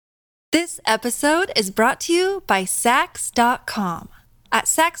This episode is brought to you by Sax.com. At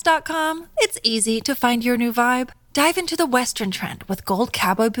Sax.com, it's easy to find your new vibe. Dive into the Western trend with gold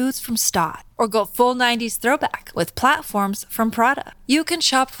cowboy boots from Stott, or go full 90s throwback with platforms from Prada. You can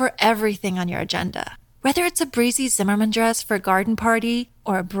shop for everything on your agenda, whether it's a breezy Zimmermann dress for a garden party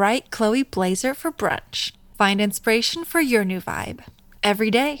or a bright Chloe blazer for brunch. Find inspiration for your new vibe every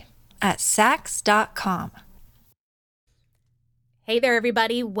day at Sax.com. Hey there,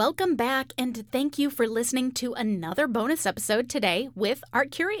 everybody. Welcome back, and thank you for listening to another bonus episode today with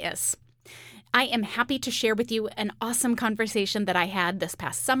Art Curious. I am happy to share with you an awesome conversation that I had this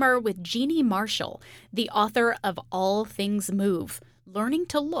past summer with Jeannie Marshall, the author of All Things Move, Learning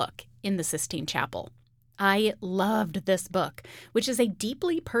to Look in the Sistine Chapel. I loved this book, which is a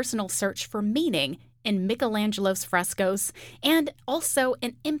deeply personal search for meaning in Michelangelo's frescoes and also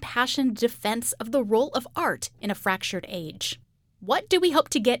an impassioned defense of the role of art in a fractured age. What do we hope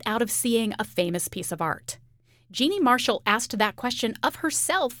to get out of seeing a famous piece of art? Jeannie Marshall asked that question of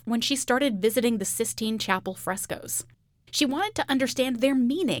herself when she started visiting the Sistine Chapel frescoes. She wanted to understand their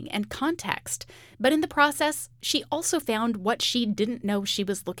meaning and context, but in the process, she also found what she didn't know she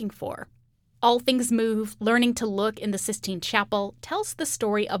was looking for. All Things Move, Learning to Look in the Sistine Chapel tells the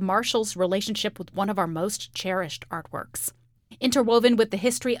story of Marshall's relationship with one of our most cherished artworks. Interwoven with the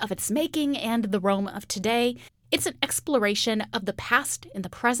history of its making and the Rome of today, it's an exploration of the past in the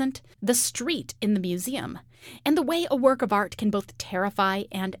present, the street in the museum, and the way a work of art can both terrify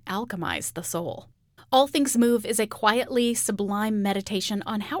and alchemize the soul. All Things Move is a quietly sublime meditation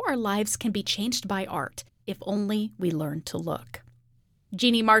on how our lives can be changed by art, if only we learn to look.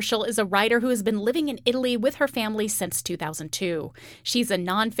 Jeannie Marshall is a writer who has been living in Italy with her family since 2002. She's a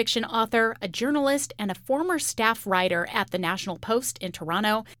nonfiction author, a journalist, and a former staff writer at the National Post in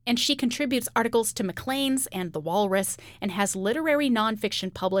Toronto, and she contributes articles to Maclean's and The Walrus and has literary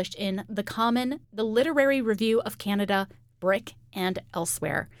nonfiction published in The Common, The Literary Review of Canada, Brick, and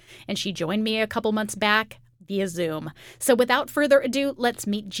elsewhere. And she joined me a couple months back via Zoom. So without further ado, let's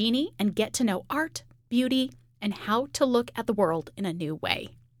meet Jeannie and get to know art, beauty, and how to look at the world in a new way.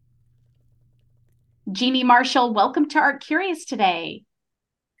 Jeannie Marshall, welcome to Art Curious today.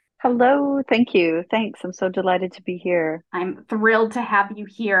 Hello, thank you. Thanks. I'm so delighted to be here. I'm thrilled to have you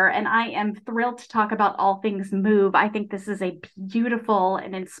here, and I am thrilled to talk about All Things Move. I think this is a beautiful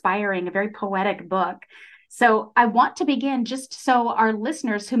and inspiring, a very poetic book. So I want to begin just so our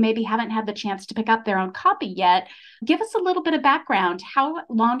listeners who maybe haven't had the chance to pick up their own copy yet, give us a little bit of background. How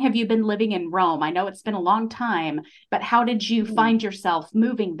long have you been living in Rome? I know it's been a long time, but how did you find yourself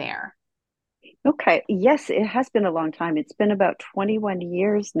moving there? Okay. Yes, it has been a long time. It's been about 21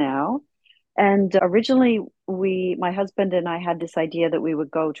 years now. And originally, my husband and I had this idea that we would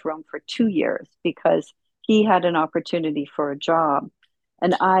go to Rome for 2 years because he had an opportunity for a job.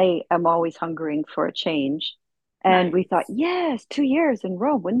 And I am always hungering for a change. And we thought, Nice. yes, 2 years in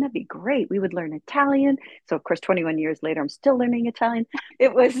Rome, wouldn't that be great? We would learn Italian. So of course, 21 years later, I'm still learning Italian.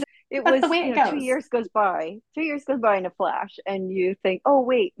 It was, it That's the was, way you it know, two goes. years goes by, 2 years goes by in a flash, and you think, oh,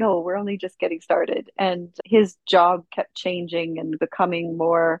 wait, no, we're only just getting started. And his job kept changing and becoming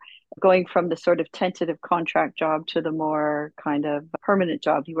more, going from the sort of tentative contract job to the more kind of permanent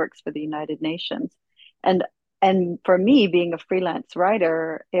job. He works for the United Nations. And and for me, being a freelance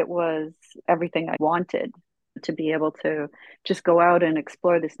writer, it was everything I wanted to be able to just go out and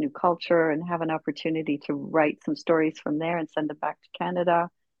explore this new culture and have an opportunity to write some stories from there and send them back to Canada,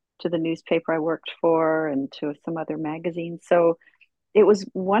 to the newspaper I worked for, and to some other magazines. So it was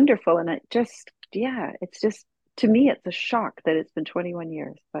wonderful. And it just, yeah, it's just, to me, it's a shock that it's been 21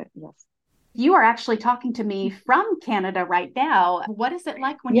 years, but yes. You are actually talking to me from Canada right now. What is it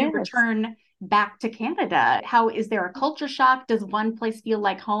like when you Yes. return back to Canada? How is there a culture shock? Does one place feel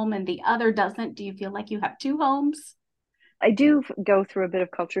like home and the other doesn't? Do you feel like you have two homes? I do go through a bit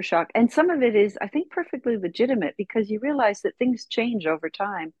of culture shock. And some of it is, I think, perfectly legitimate because you realize that things change over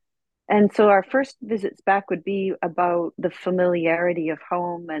time. And so our first visits back would be about the familiarity of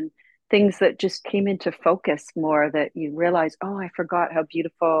home and things that just came into focus more, that you realize, oh, I forgot how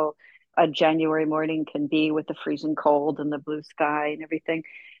beautiful a January morning can be with the freezing cold and the blue sky and everything.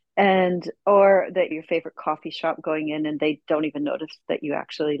 And or that your favorite coffee shop going in and they don't even notice that you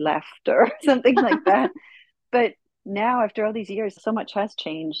actually left or something like that. But now, after all these years, so much has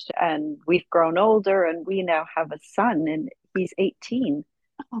changed, and we've grown older, and we now have a son, and he's 18,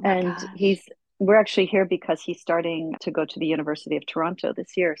 Oh my and gosh. we're actually here because he's starting to go to the University of Toronto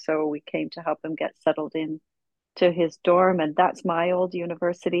this year. So we came to help him get settled in to his dorm, and that's my old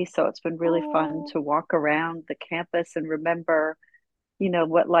university. So it's been really fun Oh, to walk around the campus and remember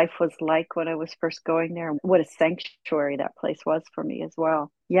what life was like when I was first going there, and what a sanctuary that place was for me as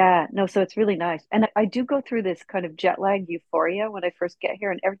well. Yeah, no, so it's really nice. And I do go through this kind of jet lag euphoria when I first get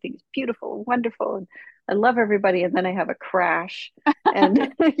here, and everything's beautiful and wonderful, and I love everybody. And then I have a crash,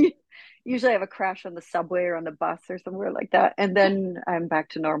 and usually I have a crash on the subway or on the bus or somewhere like that. And then I'm back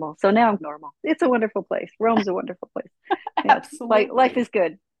to normal. So now I'm normal. It's a wonderful place. Rome's a wonderful place. Yeah, life Absolutely. is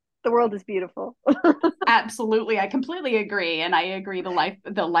good. The world is beautiful. Absolutely. I completely agree. And I agree the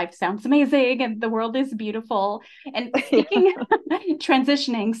life sounds amazing and the world is beautiful. And Yeah. speaking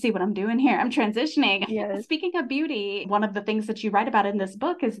transitioning, see what I'm doing here. I'm transitioning. Yes. Speaking of beauty, one of the things that you write about in this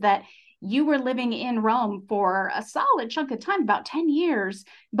book is that you were living in Rome for a solid chunk of time, about 10 years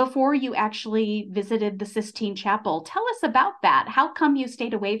before you actually visited the Sistine Chapel. Tell us about that. How come you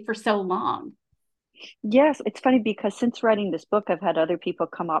stayed away for so long? Yes, it's funny because since writing this book, I've had other people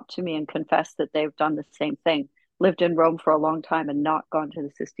come up to me and confess that they've done the same thing, lived in Rome for a long time and not gone to the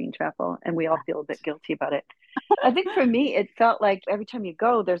Sistine Chapel, and we all feel a bit guilty about it. I think for me, it felt like every time you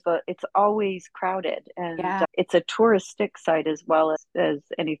go, it's always crowded, and Yeah. it's a touristic site as well as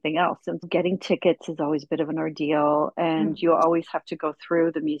anything else. And getting tickets is always a bit of an ordeal, and you Mhm. always have to go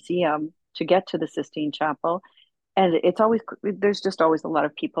through the museum to get to the Sistine Chapel. And there's just always a lot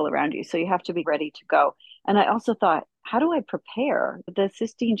of people around you. So you have to be ready to go. And I also thought, how do I prepare? The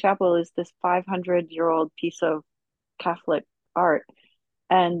Sistine Chapel is this 500-year-old piece of Catholic art.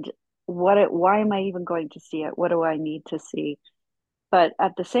 And why am I even going to see it? What do I need to see? But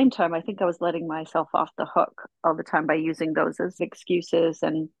at the same time, I think I was letting myself off the hook all the time by using those as excuses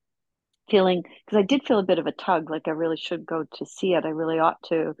and feeling, because I did feel a bit of a tug, like I really should go to see it. I really ought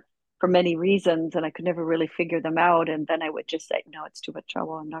to for many reasons, and I could never really figure them out. And then I would just say, no, it's too much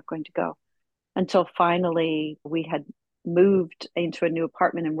trouble. I'm not going to go. Until finally we had moved into a new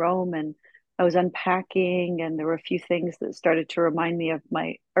apartment in Rome, and I was unpacking, and there were a few things that started to remind me of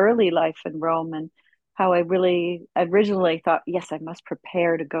my early life in Rome and how I really originally thought, yes, I must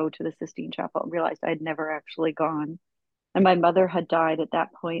prepare to go to the Sistine Chapel, and realized I'd never actually gone. And my mother had died at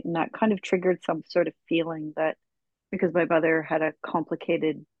that point, and that kind of triggered some sort of feeling that because my mother had a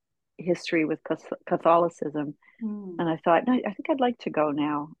complicated history with Catholicism. Mm. And I thought, no, I think I'd like to go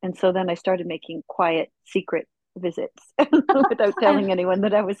now. And so then I started making quiet, secret visits without I telling anyone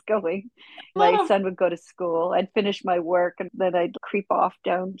that I was going. My love son would go to school. I'd finish my work, and then I'd creep off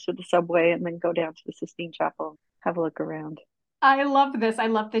down to the subway and then go down to the Sistine Chapel, have a look around. I love this. I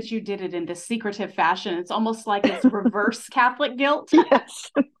love that you did it in this secretive fashion. It's almost like it's reverse Catholic guilt.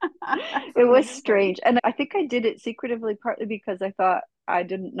 Yes. That's It was amazing. strange. And I think I did it secretively, partly because I thought I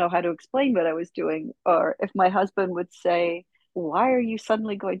didn't know how to explain what I was doing. Or if my husband would say, why are you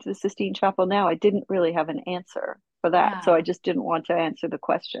suddenly going to the Sistine Chapel now? I didn't really have an answer for that. So I Yeah. just didn't want to answer the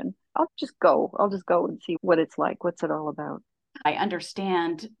question. I'll just go. I'll just go and see what it's like. What's it all about? I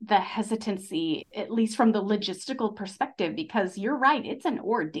understand the hesitancy, at least from the logistical perspective, because you're right, it's an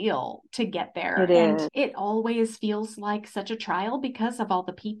ordeal to get there. It And is. it always feels like such a trial because of all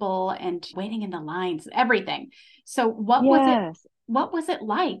the people and waiting in the lines, everything. So Yes. what was it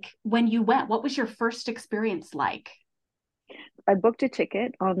like when you went? What was your first experience like? I booked a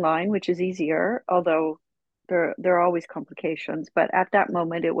ticket online, which is easier, although there are always complications. But at that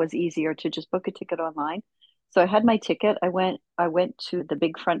moment, it was easier to just book a ticket online. So I had my ticket. I went to the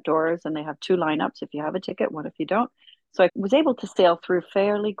big front doors, and they have two lineups if you have a ticket, one if you don't. So I was able to sail through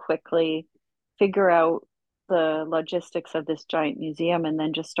fairly quickly, figure out the logistics of this giant museum, and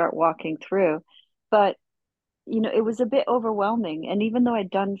then just start walking through. But it was a bit overwhelming. And even though I'd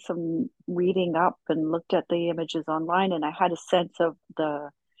done some reading up and looked at the images online, and I had a sense of the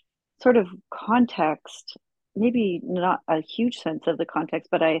sort of context, maybe not a huge sense of the context,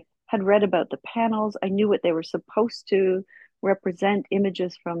 but I had read about the panels. I knew what they were supposed to represent,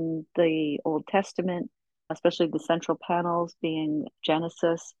 images from the Old Testament, especially the central panels being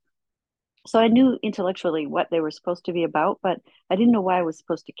Genesis. So I knew intellectually what they were supposed to be about, but I didn't know why I was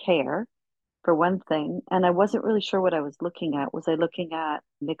supposed to care for one thing. And I wasn't really sure what I was looking at. Was I looking at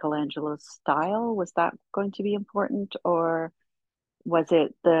Michelangelo's style? Was that going to be important? Or was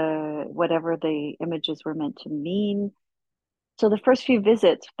it the whatever the images were meant to mean? So the first few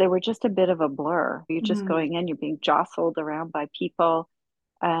visits, they were just a bit of a blur. You're just Mm. going in, you're being jostled around by people.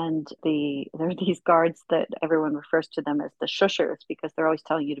 And there are these guards that everyone refers to them as the shushers because they're always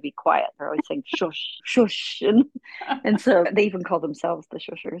telling you to be quiet. They're always saying shush, shush. And so they even call themselves the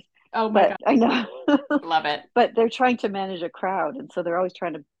shushers. Oh my But God, I know, love it. but they're trying to manage a crowd. And so they're always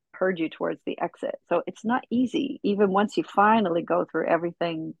trying to herd you towards the exit. So it's not easy. Even once you finally go through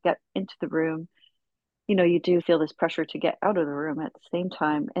everything, get into the room, you do feel this pressure to get out of the room at the same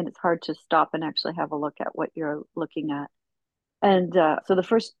time. And it's hard to stop and actually have a look at what you're looking at. And so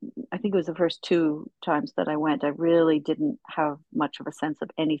I think it was the first two times that I went, I really didn't have much of a sense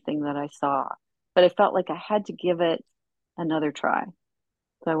of anything that I saw. But I felt like I had to give it another try.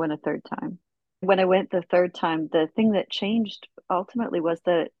 So I went a third time. When I went the third time, the thing that changed ultimately was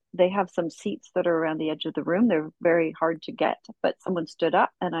that they have some seats that are around the edge of the room. They're very hard to get, but someone stood up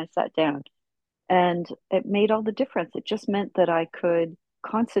and I sat down. And it made all the difference. It just meant that I could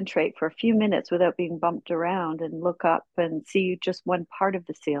concentrate for a few minutes without being bumped around and look up and see just one part of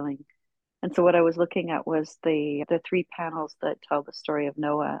the ceiling. And so what I was looking at was the three panels that tell the story of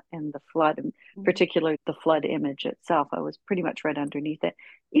Noah and the flood, and particularly the flood image itself. I was pretty much right underneath it.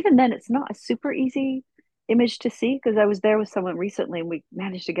 Even then, it's not a super easy image to see because I was there with someone recently and we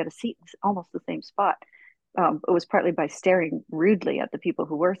managed to get a seat in almost the same spot. It was partly by staring rudely at the people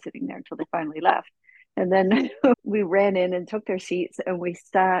who were sitting there until they finally left. And then we ran in and took their seats and we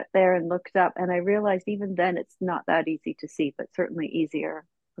sat there and looked up. And I realized even then it's not that easy to see, but certainly easier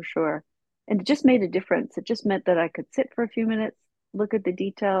for sure. And it just made a difference. It just meant that I could sit for a few minutes, look at the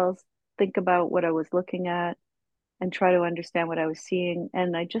details, think about what I was looking at, and try to understand what I was seeing.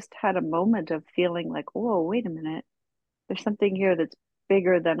 And I just had a moment of feeling like, oh, wait a minute, there's something here that's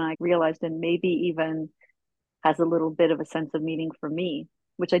bigger than I realized, and maybe even has a little bit of a sense of meaning for me,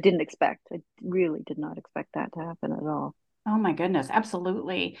 which I didn't expect. I really did not expect that to happen at all. Oh my goodness,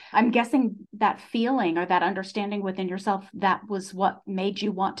 absolutely. I'm guessing that feeling or that understanding within yourself, that was what made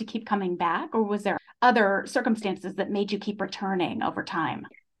you want to keep coming back, or was there other circumstances that made you keep returning over time?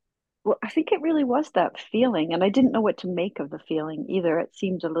 Well, I think it really was that feeling, and I didn't know what to make of the feeling either. It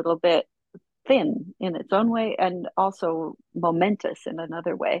seemed a little bit thin in its own way and also momentous in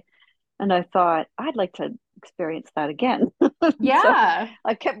another way. And I thought, I'd like to experience that again. So Yeah.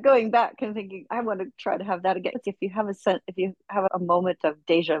 I kept going back and thinking, I want to try to have that again. If you have if you have a moment of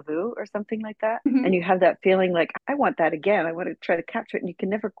deja vu or something like that, and Mhm. you have that feeling like, I want that again, I want to try to capture it, and you can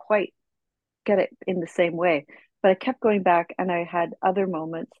never quite get it in the same way. But I kept going back and I had other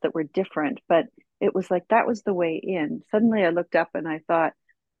moments that were different, but it was like that was the way in. Suddenly I looked up and I thought,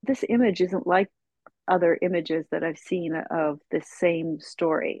 this image isn't like other images that I've seen of the same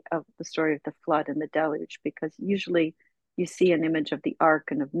story, of the story of the flood and the deluge, because usually you see an image of the ark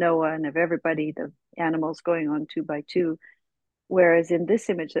and of Noah and of everybody, the animals going on two by two. Whereas in this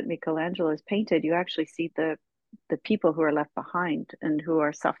image that Michelangelo has painted, you actually see the people who are left behind and who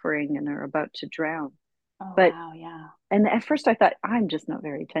are suffering and are about to drown. Oh, But wow. Yeah. and at first I thought I'm just not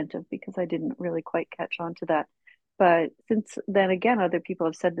very attentive because I didn't really quite catch on to that. But since then again, other people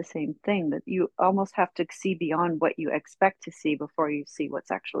have said the same thing that you almost have to see beyond what you expect to see before you see what's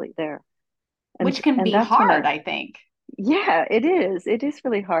actually there. Which can And be that's when hard, I think. yeah, it is. It is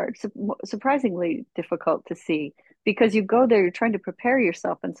really hard, surprisingly difficult to see because you go there, you're trying to prepare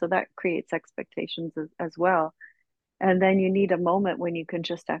yourself, and so that creates expectations as well. And then you need a moment when you can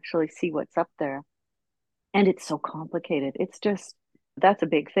just actually see what's up there. And it's so complicated. It's just that's a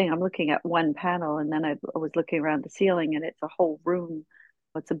big thing. I'm looking at one panel and then I was looking around the ceiling and it's a whole room.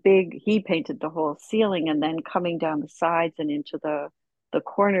 It's a big, he painted the whole ceiling and then coming down the sides and into the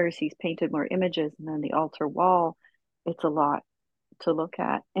corners, he's painted more images and then the altar wall. It's a lot to look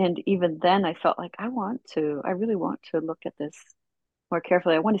at. And even then I felt like I really want to look at this more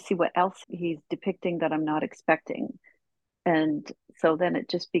carefully. I want to see what else he's depicting that I'm not expecting. And so then it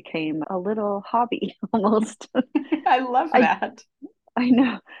just became a little hobby almost. I love I that. I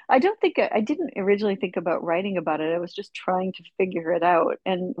know. I didn't originally think about writing about it. I was just trying to figure it out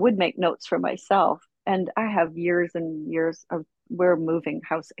and would make notes for myself. And I have years and years of we're moving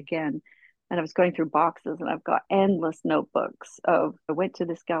house again. And I was going through boxes and I've got endless notebooks of I went to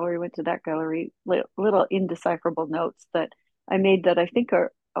this gallery, went to that gallery, little indecipherable notes that I made that I think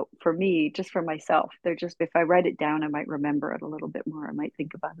are for me, just for myself. They're just if I write it down, I might remember it a little bit more. I might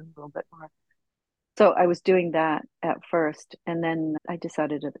think about it a little bit more. So I was doing that at first, and then I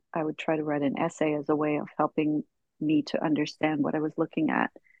decided that I would try to write an essay as a way of helping me to understand what I was looking at.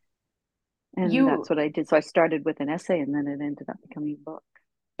 And that's You what I did. So I started with an essay, and then it ended up becoming a book.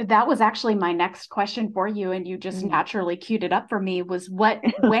 That was actually my next question for you, and you just Mm. naturally queued it up for me.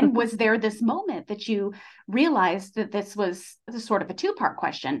 When was there this moment that you realized that this was sort of a two-part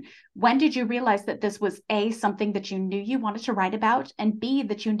question? When did you realize that this was A, something that you knew you wanted to write about, and B,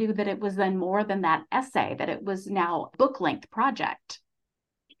 that you knew that it was then more than that essay, that it was now a book-length project?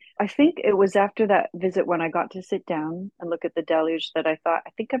 I think it was after that visit when I got to sit down and look at the deluge that I thought,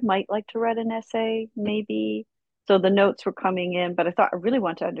 I think I might like to write an essay, maybe. So the notes were coming in, but I thought I really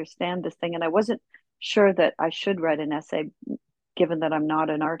want to understand this thing. And I wasn't sure that I should write an essay, given that I'm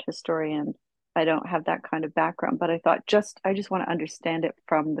not an art historian. I don't have that kind of background, but I thought I just want to understand it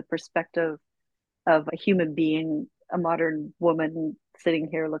from the perspective of a human being a modern woman sitting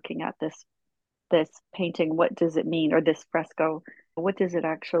here looking at this painting, what does it mean? Or this fresco, what does it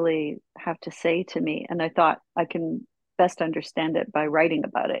actually have to say to me? And I thought I can best understand it by writing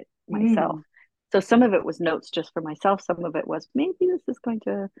about it myself. Mm. So some of it was notes just for myself. Some of it was maybe this is going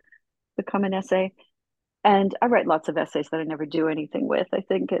to become an essay. And I write lots of essays that I never do anything with. I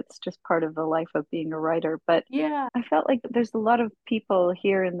think it's just part of the life of being a writer. But Yeah. I felt like there's a lot of people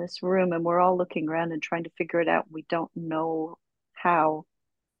here in this room, and we're all looking around and trying to figure it out. We don't know how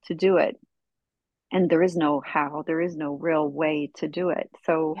to do it. And there is no how, there is no real way to do it.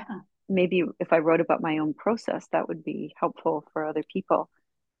 So Yeah. maybe if I wrote about my own process, that would be helpful for other people.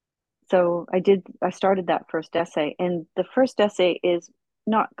 So I started that first essay, and the first essay is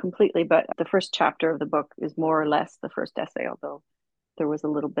not completely, but the first chapter of the book is more or less the first essay, although there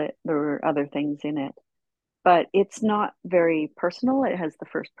were other things in it. But it's not very personal. It has the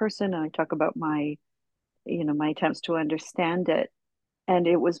first person, and I talk about my attempts to understand it. And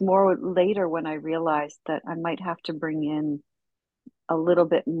it was more later when I realized that I might have to bring in a little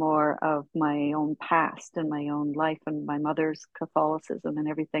bit more of my own past and my own life and my mother's Catholicism and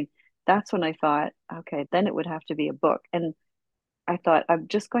everything. That's when I thought, okay, then it would have to be a book. And I thought, I'm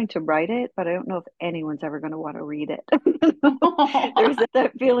just going to write it, but I don't know if anyone's ever going to want to read it. There's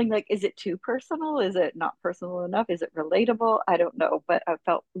that feeling like, is it too personal? Is it not personal enough? Is it relatable? I don't know. But I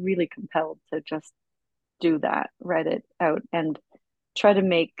felt really compelled to just do that, write it out, and try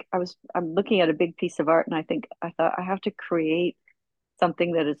to I'm looking at a big piece of art, and I thought I have to create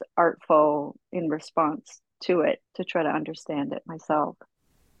something that is artful in response to it to try to understand it myself.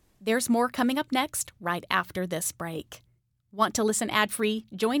 There's more coming up next, right after this break. Want to listen ad-free?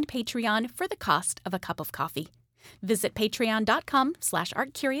 Join Patreon for the cost of a cup of coffee. Visit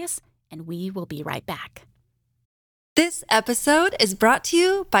patreon.com/artcurious, and we will be right back. This episode is brought to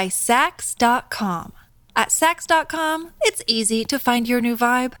you by Sax.com. At Sax.com, it's easy to find your new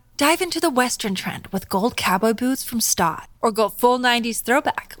vibe. Dive into the Western trend with gold cowboy boots from Stott, or go full 90s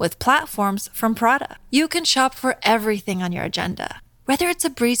throwback with platforms from Prada. You can shop for everything on your agenda, whether it's a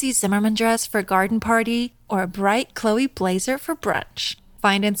breezy Zimmermann dress for a garden party or a bright Chloe blazer for brunch.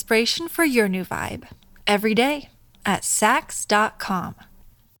 Find inspiration for your new vibe every day at Sax.com.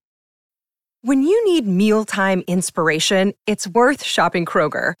 When you need mealtime inspiration, it's worth shopping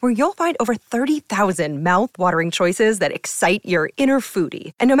Kroger, where you'll find over 30,000 mouth-watering choices that excite your inner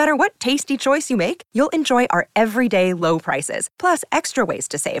foodie. And no matter what tasty choice you make, you'll enjoy our everyday low prices, plus extra ways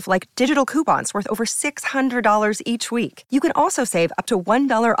to save, like digital coupons worth over $600 each week. You can also save up to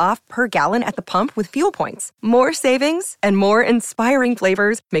 $1 off per gallon at the pump with fuel points. More savings and more inspiring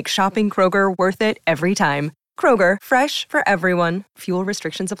flavors make shopping Kroger worth it every time. Kroger, fresh for everyone. Fuel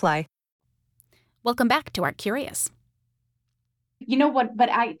restrictions apply. Welcome back to Art Curious. You know what, but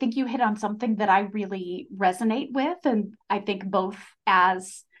I think you hit on something that I really resonate with. And I think both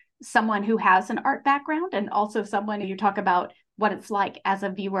as someone who has an art background and also someone who you talk about what it's like as a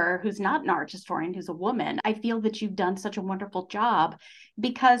viewer who's not an art historian, who's a woman. I feel that you've done such a wonderful job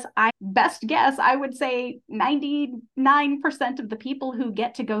because best guess, I would say 99% of the people who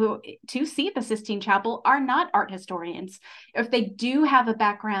get to go to see the Sistine Chapel are not art historians. If they do have a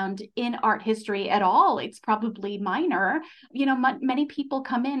background in art history at all, it's probably minor. Many people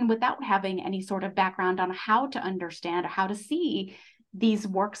come in without having any sort of background on how to understand, how to see these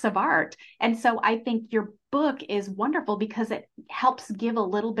works of art. And so I think your book is wonderful because it helps give a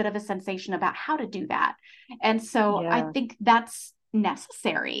little bit of a sensation about how to do that. And so Yeah. I think that's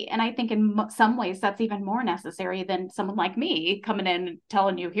necessary. And I think in some ways that's even more necessary than someone like me coming in and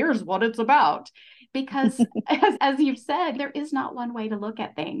telling you, here's what it's about. Because as you've said, there is not one way to look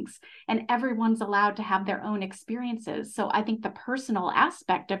at things, and everyone's allowed to have their own experiences. So I think the personal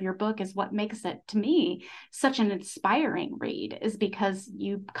aspect of your book is what makes it, to me, such an inspiring read, is because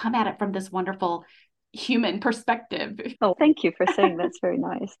you come at it from this wonderful human perspective. Oh, thank you for saying that's very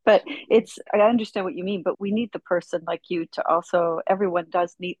nice. But I understand what you mean, but we need the person like you to also,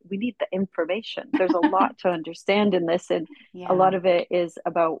 we need the information. There's a lot to understand in this. And Yeah. a lot of it is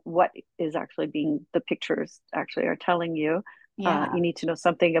about what is actually the pictures actually are telling you. Yeah. You need to know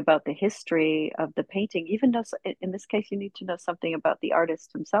something about the history of the painting. Even though in this case, you need to know something about the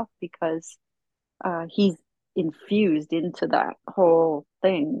artist himself because he's infused into that whole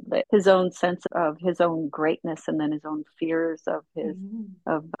thing, that his own sense of his own greatness and then his own fears of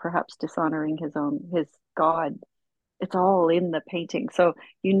of perhaps dishonoring his God. It's all in the painting. So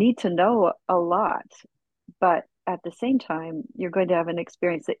you need to know a lot, but at the same time, you're going to have an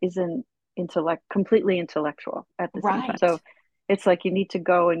experience that isn't completely intellectual at the same time. Right. So it's like you need to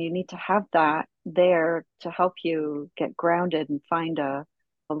go and you need to have that there to help you get grounded and find a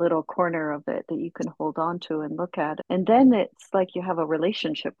a little corner of it that you can hold on to and look at. And then it's like you have a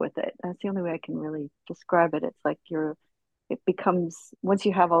relationship with it. That's the only way I can really describe it. It's like it becomes, once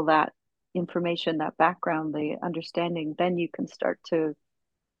you have all that information, that background, the understanding, then you can start to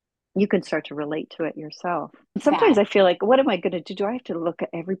relate to it yourself. And sometimes That I feel like, what am I going to do? Do I have to do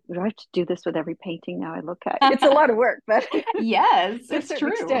I have to do this with every painting now I look at? It's a lot of work, but yes, to a it's certain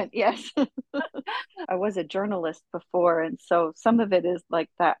true. extent, yes. I was a journalist before, and so some of it is like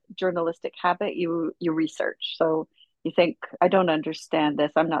that journalistic habit. You research. So you think, I don't understand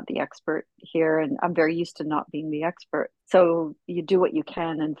this. I'm not the expert here, and I'm very used to not being the expert. So you do what you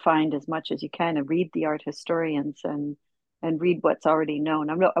can and find as much as you can and read the art historians and read what's already known.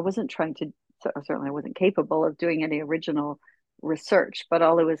 I wasn't trying to, certainly I wasn't capable of doing any original research, but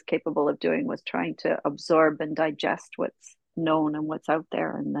all I was capable of doing was trying to absorb and digest what's known and what's out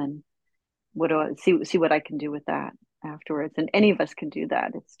there, and then what do I see what I can do with that afterwards. And any of us can do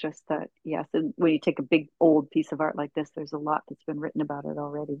that. It's just that, yes, and when you take a big old piece of art like this, there's a lot that's been written about it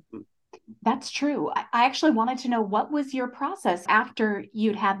already. That's true. I actually wanted to know, what was your process after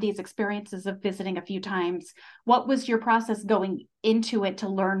you'd had these experiences of visiting a few times? What was your process going into it to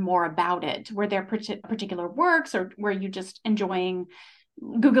learn more about it? Were there particular works, or were you just enjoying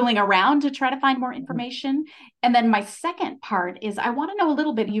Googling around to try to find more information? And then my second part is, I want to know a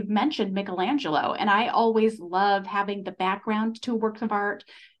little bit. You've mentioned Michelangelo, and I always love having the background to works of art.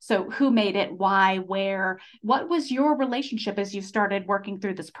 So who made it, why, where? What was your relationship as you started working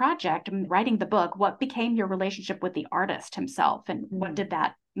through this project and writing the book? What became your relationship with the artist himself, and what did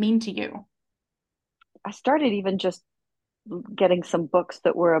that mean to you? I started even just getting some books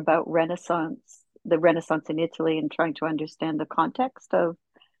that were about the Renaissance in Italy, and trying to understand the context of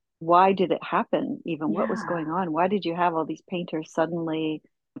why did it happen, even what was Yeah. going on? Why did you have all these painters suddenly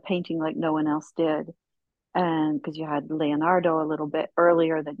painting like no one else did? And because you had Leonardo a little bit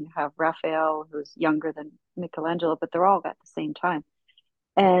earlier, then you have Raphael, who's younger than Michelangelo, but they're all at the same time.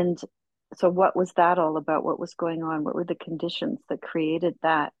 And so, what was that all about? What was going on? What were the conditions that created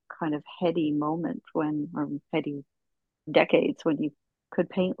that kind of heady moment or heady decades when you could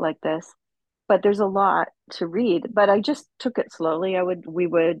paint like this? But there's a lot to read. But I just took it slowly. We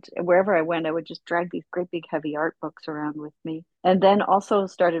would, wherever I went, I would just drag these great big heavy art books around with me. And then also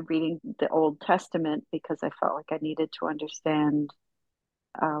started reading the Old Testament, because I felt like I needed to understand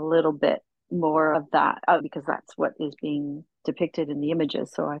a little bit more of that, because that's what is being depicted in the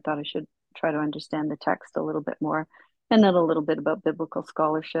images. So I thought I should try to understand the text a little bit more, and then a little bit about biblical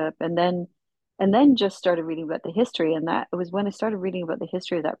scholarship, and then just started reading about the history. And that it was when I started reading about the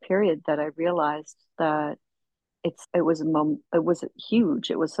history of that period that I realized that it was huge.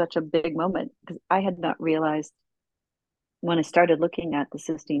 It was such a big moment, because I had not realized, when I started looking at the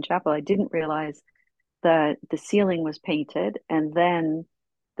Sistine Chapel, I didn't realize that the ceiling was painted, and then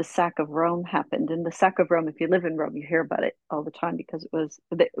the sack of Rome happened. And the sack of Rome, if you live in Rome, you hear about it all the time, because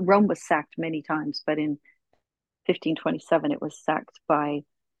Rome was sacked many times, but in 1527 it was sacked by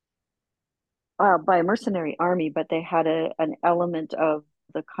a mercenary army, but they had an element of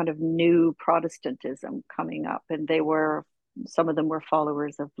the kind of new Protestantism coming up, and some of them were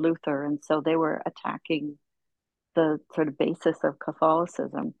followers of Luther, and so they were attacking the sort of basis of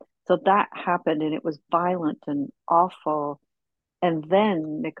Catholicism. So that happened, and it was violent and awful. And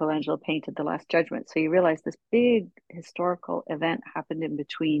then Michelangelo painted The Last Judgment. So you realize this big historical event happened in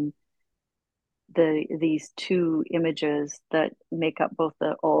between these two images that make up both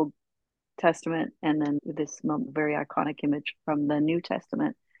the Old Testament and then this very iconic image from the New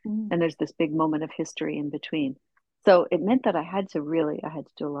Testament. And there's this big moment of history in between. So it meant that I had to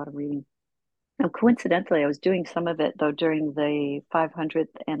do a lot of reading. And coincidentally, I was doing some of it, though, during the 500th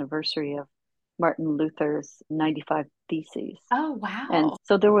anniversary of Martin Luther's 95 Theses. Oh, And wow.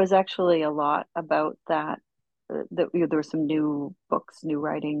 so there was actually a lot about that. There were some new books, new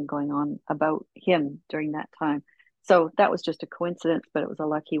writing going on about him during that time. So that was just a coincidence, but it was a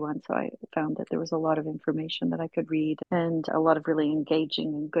lucky one. So I found that there was a lot of information that I could read, and a lot of really engaging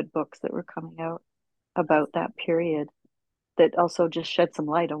and good books that were coming out about that period, that also just shed some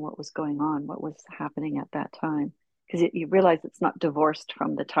light on what was going on, what was happening at that time. Because you realize it's not divorced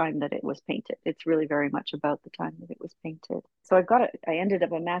from the time that it was painted. It's really very much about the time that it was painted. So I ended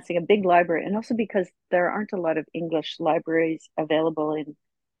up amassing a big library, and also because there aren't a lot of English libraries available in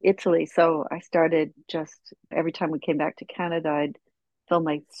Italy. So I started, just every time we came back to Canada, I'd fill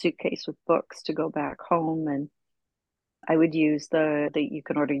my suitcase with books to go back home, and I would use you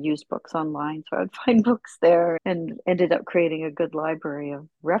can order used books online. So I would find books there, and ended up creating a good library of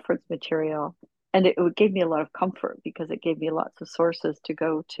reference material. And it gave me a lot of comfort, because it gave me lots of sources to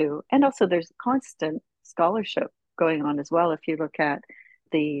go to. And also there's constant scholarship going on as well. If you look at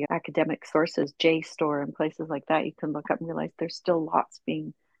the academic sources, JSTOR and places like that, you can look up and realize there's still lots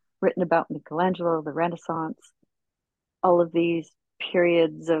being written about Michelangelo, the Renaissance, all of these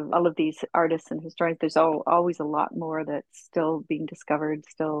periods of all of these artists and historians. There's always a lot more that's still being discovered,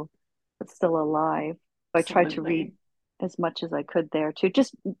 that's still alive. I tried to read Absolutely. as much as I could there too.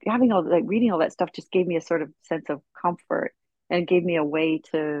 Just having all like reading all that stuff just gave me a sort of sense of comfort and gave me a way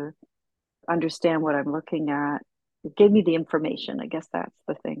to understand what I'm looking at. It gave me the information. I guess that's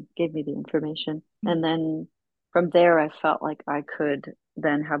the thing. It gave me the information. And then from there, I felt like I could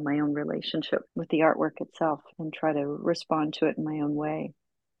then have my own relationship with the artwork itself and try to respond to it in my own way.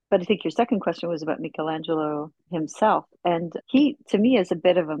 But I think your second question was about Michelangelo himself. And he, to me, is a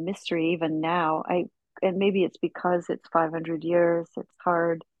bit of a mystery even now. And maybe it's because it's 500 years, it's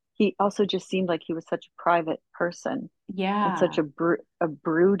hard. He also just seemed like he was such a private person and such Yeah. a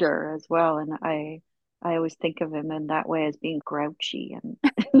brooder as well. And I always think of him in that way as being grouchy and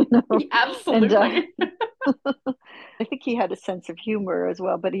and Absolutely. I think he had a sense of humor as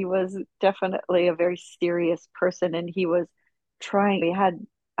well, but he was definitely a very serious person, and he was trying. He had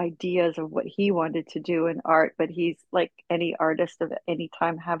ideas of what he wanted to do in art, but he's like any artist of any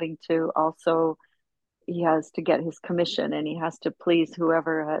time having to also he has to get his commission and he has to please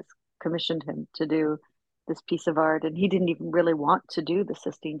whoever has commissioned him to do this piece of art. And he didn't even really want to do the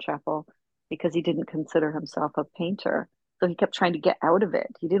Sistine Chapel because he didn't consider himself a painter. So he kept trying to get out of it.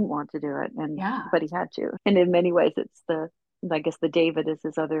 He didn't want to do it, and Yeah. but he had to. And in many ways, it's the I guess the David is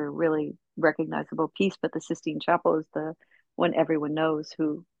his other really recognizable piece, but the Sistine Chapel is the one everyone knows.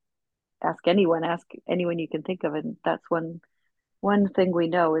 Who ask anyone you can think of, and that's one thing we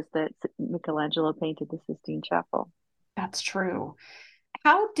know is that Michelangelo painted the Sistine Chapel. That's true.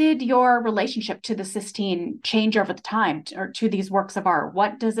 How did your relationship to the Sistine change over the time or to these works of art?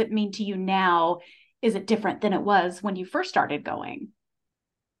 What does it mean to you now? Is it different than it was when you first started going?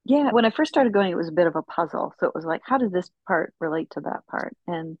 Yeah, when I first started going, it was a bit of a puzzle. So it was like, how does this part relate to that part?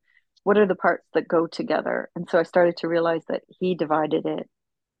 And what are the parts that go together? And so I started to realize that he divided it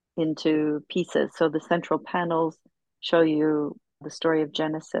into pieces. So the central panels show you the story of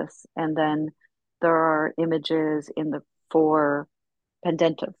Genesis, and then there are images in the four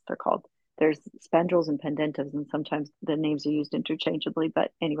pendentives, they're called. There's spandrels and pendentives, and sometimes the names are used interchangeably.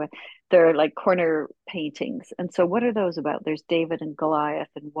 But anyway, they're like corner paintings. And so, what are those about? There's David and Goliath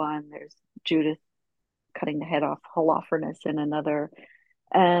in one. There's Judith cutting the head off Holofernes in another.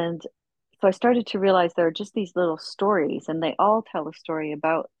 And so, I started to realize there are just these little stories, and they all tell a story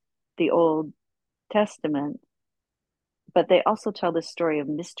about the Old Testament, but they also tell the story of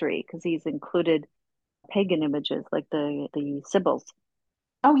mystery because he's included pagan images like the Sibyls.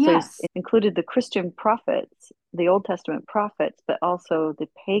 Oh, So he's yes. included the Christian prophets, the Old Testament prophets, but also the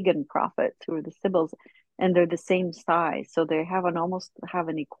pagan prophets who are the Sibyls, and they're the same size. So they have an almost have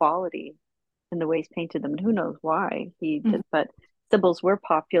an equality in the way he's painted them. And who knows why he Mhm. did, but Sibyls were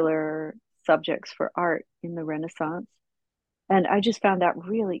popular subjects for art in the Renaissance. And I just found that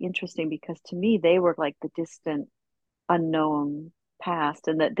really interesting because to me they were like the distant, unknown past,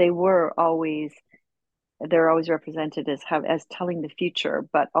 and that they're always represented as telling the future,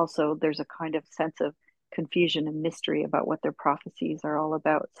 but also there's a kind of sense of confusion and mystery about what their prophecies are all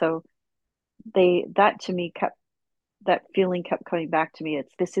about. So they that to me kept that feeling kept coming back to me.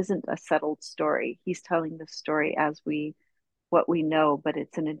 It's this isn't a settled story. He's telling the story as we what we know, but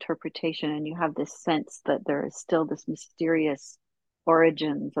it's an interpretation, and you have this sense that there is still this mysterious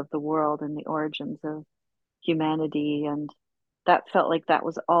origins of the world and the origins of humanity, and that felt like that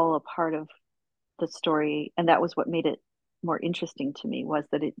was all a part of the story, and that was what made it more interesting to me, was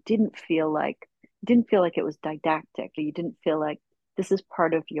that it didn't feel like it was didactic. You didn't feel like this is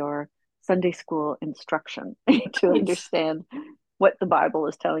part of your Sunday school instruction to It's understand what the Bible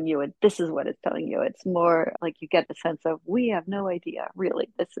is telling you, and this is what it's telling you. It's more like you get the sense of we have no idea really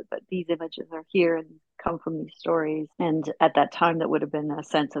but these images are here and come from these stories. And at that time, that would have been a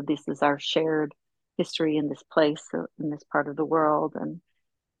sense of this is our shared history in this place, in this part of the world. And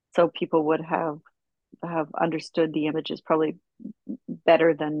so people would have understood the images probably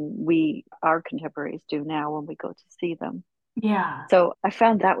better than our contemporaries do now when we go to see them. yeah. So I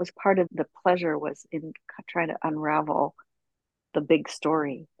found that was part of the pleasure, was in trying to unravel the big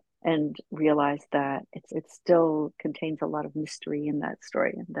story and realize that it still contains a lot of mystery in that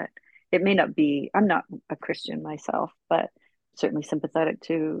story, and that it may not be. I'm not a Christian myself, but certainly sympathetic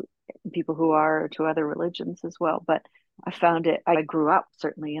to people who are, to other religions as well. But I grew up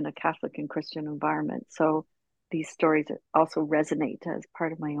certainly in a Catholic and Christian environment, so these stories also resonate as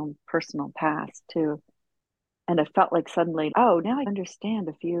part of my own personal past too. And I felt like suddenly, oh, now I understand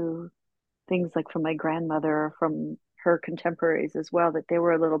a few things, like from my grandmother, from her contemporaries as well, that they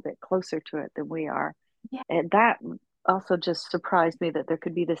were a little bit closer to it than we are. Yeah. And that also just surprised me, that there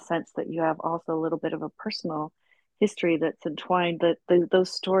could be this sense that you have also a little bit of a personal history that's entwined, that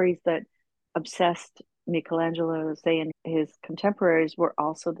those stories that obsessed Michelangelo, say, and his contemporaries, were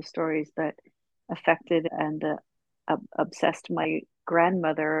also the stories that affected and obsessed my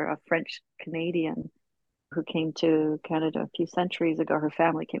grandmother, a French Canadian who came to Canada a few centuries ago. Her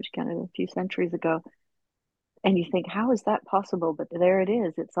family came to Canada a few centuries ago. And you think, how is that possible? But there it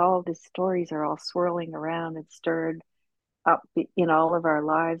is. It's all these stories are all swirling around and stirred up in all of our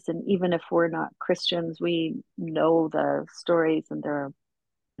lives. And even if we're not Christians, we know the stories, and there are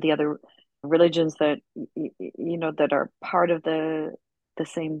the other religions that that are part of the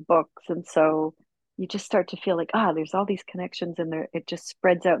same books. And so you just start to feel like, there's all these connections, and there it just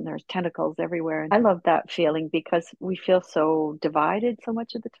spreads out, and there's tentacles everywhere. And I love that feeling, because we feel so divided so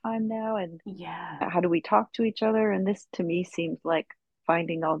much of the time now. And Yeah. how do we talk to each other? And this to me seems like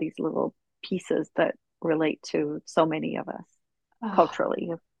finding all these little pieces that relate to so many of us Oh, culturally,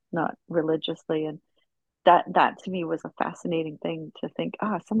 if not religiously. And that to me was a fascinating thing, to think,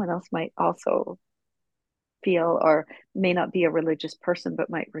 someone else might also feel, or may not be a religious person, but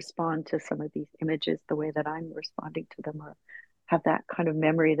might respond to some of these images the way that I'm responding to them, or have that kind of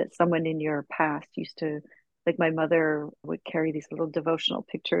memory that someone in your past used to, like my mother would carry these little devotional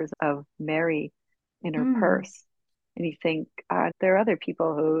pictures of Mary in her mm, purse. And you think, there are other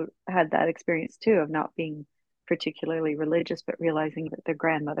people who had that experience too, of not being particularly religious, but realizing that their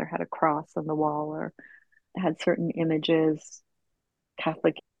grandmother had a cross on the wall, or had certain images,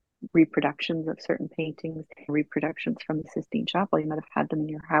 Catholic reproductions of certain paintings, reproductions from the Sistine Chapel. You might have had them in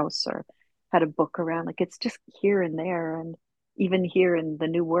your house, or had a book around. Like, it's just here and there. And even here in the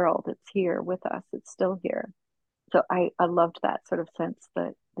New World, it's here with us. It's still here. So I loved that sort of sense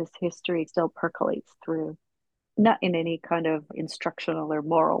that this history still percolates through, not in any kind of instructional or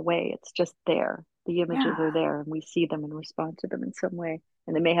moral way. It's just there. The images yeah. are there, and we see them and respond to them in some way.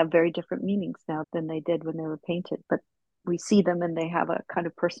 And they may have very different meanings now than they did when they were painted, but we see them and they have a kind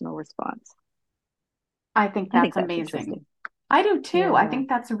of personal response. I think I think that's that's amazing. interesting. I do too. I Yeah. think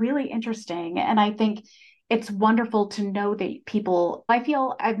that's really interesting. And I think it's wonderful to know that people, I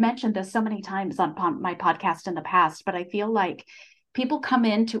feel I've mentioned this so many times on my podcast in the past, but I feel like people come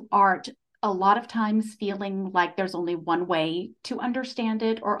into art a lot of times feeling like there's only one way to understand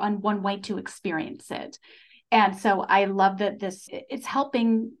it, or on one way to experience it. And so I love that it's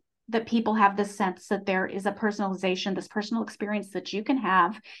helping that people have this sense that there is a personalization, this personal experience that you can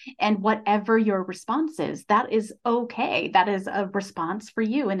have. And whatever your response is, that is okay. That is a response for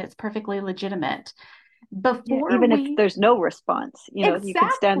you, and it's perfectly legitimate. Yeah. Before Even if we, there's no response, you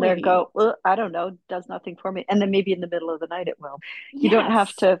can stand there and exactly. go, well, I don't know, does nothing for me. And then maybe in the middle of the night it will. You don't have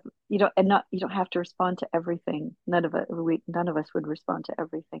Yes. to, you don't have to respond to everything. None of us would respond to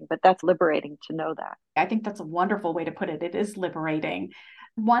everything, but that's liberating to know that. I think that's a wonderful way to put it. It is liberating.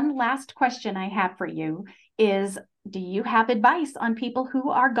 One last question I have for you is, do you have advice on people who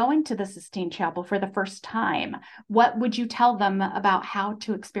are going to the Sistine Chapel for the first time? What would you tell them about how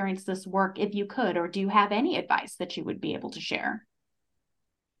to experience this work if you could? Or do you have any advice that you would be able to share?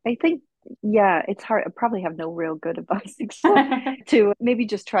 I think, yeah, it's hard. I probably have no real good advice except to maybe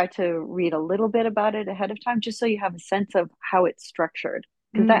just try to read a little bit about it ahead of time, just so you have a sense of how it's structured,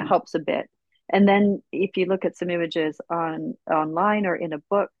 because that Mm, helps a bit. And then if you look at some images online or in a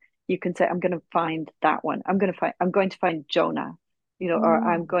book, you can say, I'm going to find that one. I'm going to find Jonah, or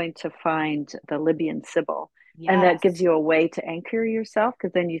I'm mm, going to find the Libyan Sibyl. And that gives yes. you a way to anchor yourself,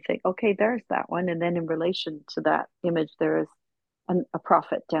 because then you think, okay, there's that one. And then in relation to that image, there is a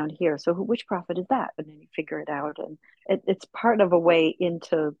prophet down here. So which prophet is that? And then you figure it out. And it's part of a way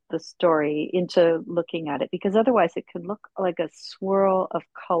into the story, into looking at it, because otherwise it can look like a swirl of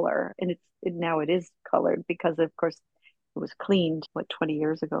color. And now it is colored, because of course it was cleaned, 20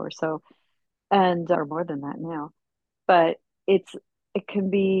 years ago or so, and or more than that now. But it's,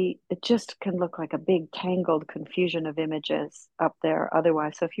 it just can look like a big tangled confusion of images up there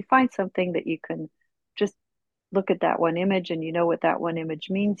otherwise. So if you find something that you can just look at that one image, and you know what that one image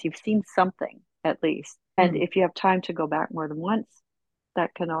means, you've seen something at least. And Mm. if you have time to go back more than once,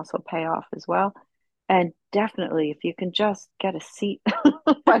 that can also pay off as well. And definitely, if you can just get a seat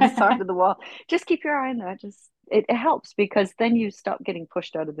by the side of the wall, just keep your eye on that. It helps, because then you stop getting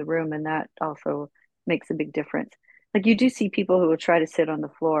pushed out of the room, and that also makes a big difference. Like, you do see people who will try to sit on the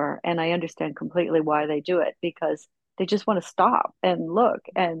floor, and I understand completely why they do it, because they just want to stop and look.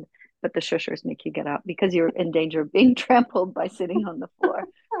 And but the shushers make you get up because you're in danger of being trampled by sitting on the floor.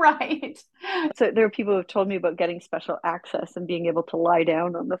 Right. So there are people who have told me about getting special access and being able to lie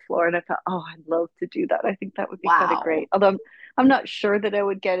down on the floor. And I thought, oh, I'd love to do that. I think that would be kind of Wow. great. Although I'm not sure that I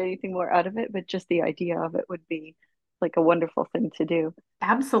would get anything more out of it, but just the idea of it would be like a wonderful thing to do. So,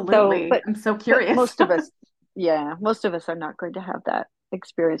 Absolutely. I'm so but curious. most of us, yeah, most of us are not going to have that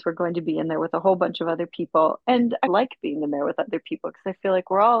experience. We're going to be in there with a whole bunch of other people. And I like being in there with other people because I feel like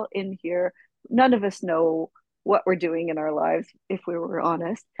we're all in here. None of us know what we're doing in our lives, if we were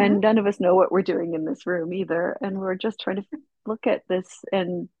honest. Mhm. And none of us know what we're doing in this room either. And we're just trying to look at this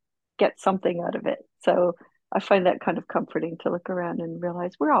and get something out of it. So I find that kind of comforting to look around and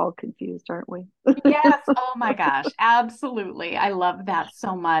realize we're all confused, aren't we? Yes. Oh my gosh. Absolutely. I love that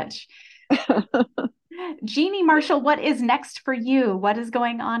so much. Jeannie Marshall, what is next for you? What is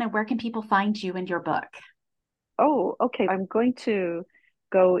going on and where can people find you and your book? Oh, okay. I'm going to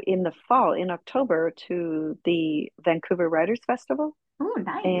go in the fall, in October, to the Vancouver Writers Festival. Oh,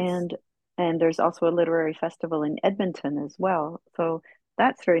 nice. And there's also a literary festival in Edmonton as well. So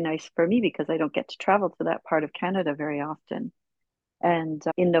that's very nice for me because I don't get to travel to that part of Canada very often. And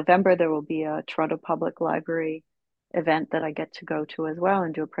in November, there will be a Toronto Public Library event that I get to go to as well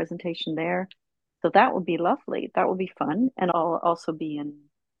and do a presentation there. So that will be lovely. That will be fun. And I'll also be in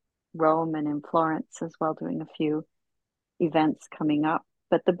Rome and in Florence as well, doing a few events coming up.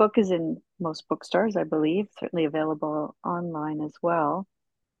 But the book is in most bookstores, I believe, certainly available online as well.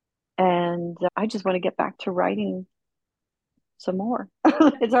 And I just want to get back to writing some more.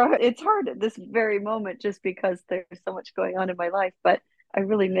 It's hard at this very moment just because there's so much going on in my life, but I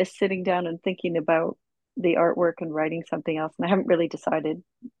really miss sitting down and thinking about the artwork and writing something else. And I haven't really decided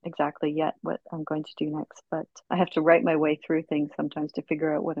exactly yet what I'm going to do next, but I have to write my way through things sometimes to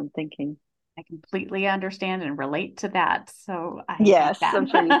figure out what I'm thinking. I completely understand and relate to that. So I get Yes, I'm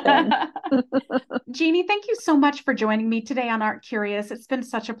sure you can. that. Jeannie, thank you so much for joining me today on Art Curious. It's been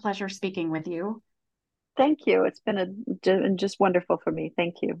such a pleasure speaking with you. Thank you. It's been just wonderful for me.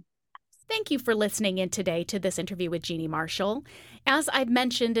 Thank you. Thank you for listening in today to this interview with Jeannie Marshall. As I've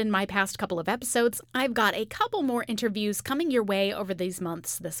mentioned in my past couple of episodes, I've got a couple more interviews coming your way over these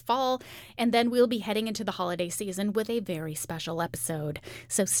months this fall, and then we'll be heading into the holiday season with a very special episode.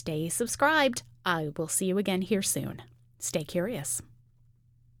 So stay subscribed. I will see you again here soon. Stay curious.